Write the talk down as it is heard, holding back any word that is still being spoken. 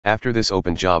After this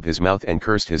opened Job his mouth and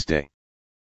cursed his day.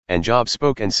 And Job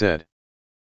spoke and said,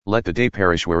 Let the day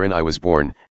perish wherein I was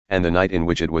born, and the night in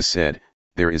which it was said,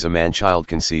 There is a man-child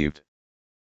conceived.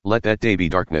 Let that day be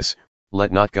darkness,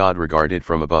 let not God regard it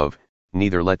from above,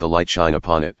 neither let the light shine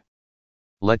upon it.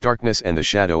 Let darkness and the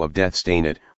shadow of death stain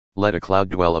it, let a cloud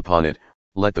dwell upon it,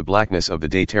 let the blackness of the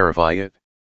day terrify it.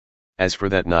 As for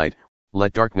that night,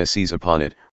 let darkness seize upon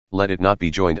it, let it not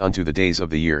be joined unto the days of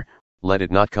the year, let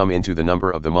it not come into the number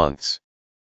of the months.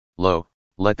 Lo,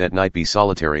 let that night be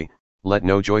solitary, let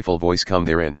no joyful voice come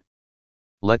therein.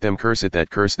 Let them curse it that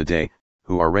curse the day,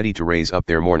 who are ready to raise up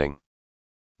their mourning.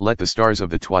 Let the stars of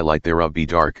the twilight thereof be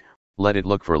dark, let it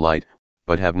look for light,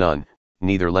 but have none,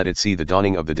 neither let it see the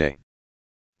dawning of the day.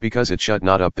 Because it shut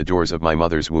not up the doors of my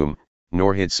mother's womb,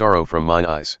 nor hid sorrow from mine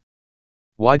eyes.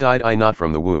 Why died I not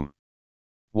from the womb?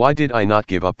 Why did I not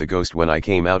give up the ghost when I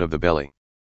came out of the belly?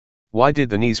 Why did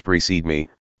the knees precede me,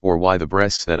 or why the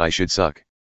breasts that I should suck?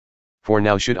 For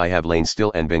now should I have lain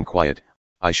still and been quiet,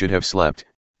 I should have slept,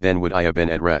 then would I have been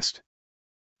at rest.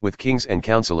 With kings and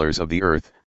counselors of the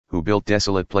earth, who built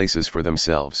desolate places for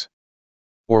themselves.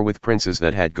 Or with princes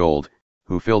that had gold,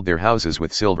 who filled their houses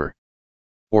with silver.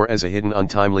 Or as a hidden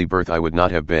untimely birth I would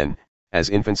not have been, as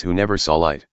infants who never saw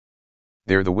light.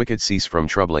 There the wicked cease from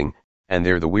troubling, and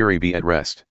there the weary be at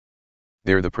rest.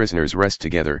 There the prisoners rest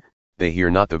together, they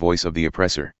hear not the voice of the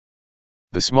oppressor.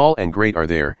 The small and great are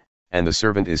there, and the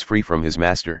servant is free from his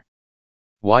master.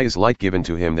 Why is light given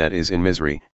to him that is in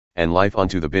misery, and life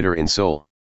unto the bitter in soul?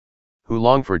 Who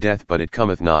long for death but it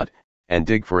cometh not, and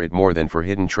dig for it more than for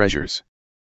hidden treasures?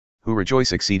 Who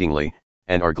rejoice exceedingly,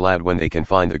 and are glad when they can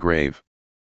find the grave?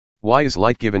 Why is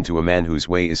light given to a man whose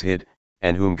way is hid,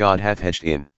 and whom God hath hedged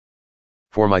in?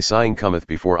 For my sighing cometh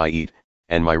before I eat,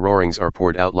 and my roarings are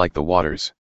poured out like the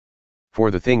waters. For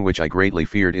the thing which I greatly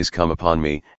feared is come upon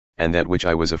me, and that which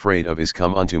I was afraid of is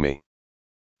come unto me.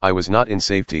 I was not in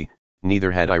safety,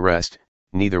 neither had I rest,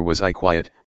 neither was I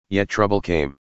quiet, yet trouble came.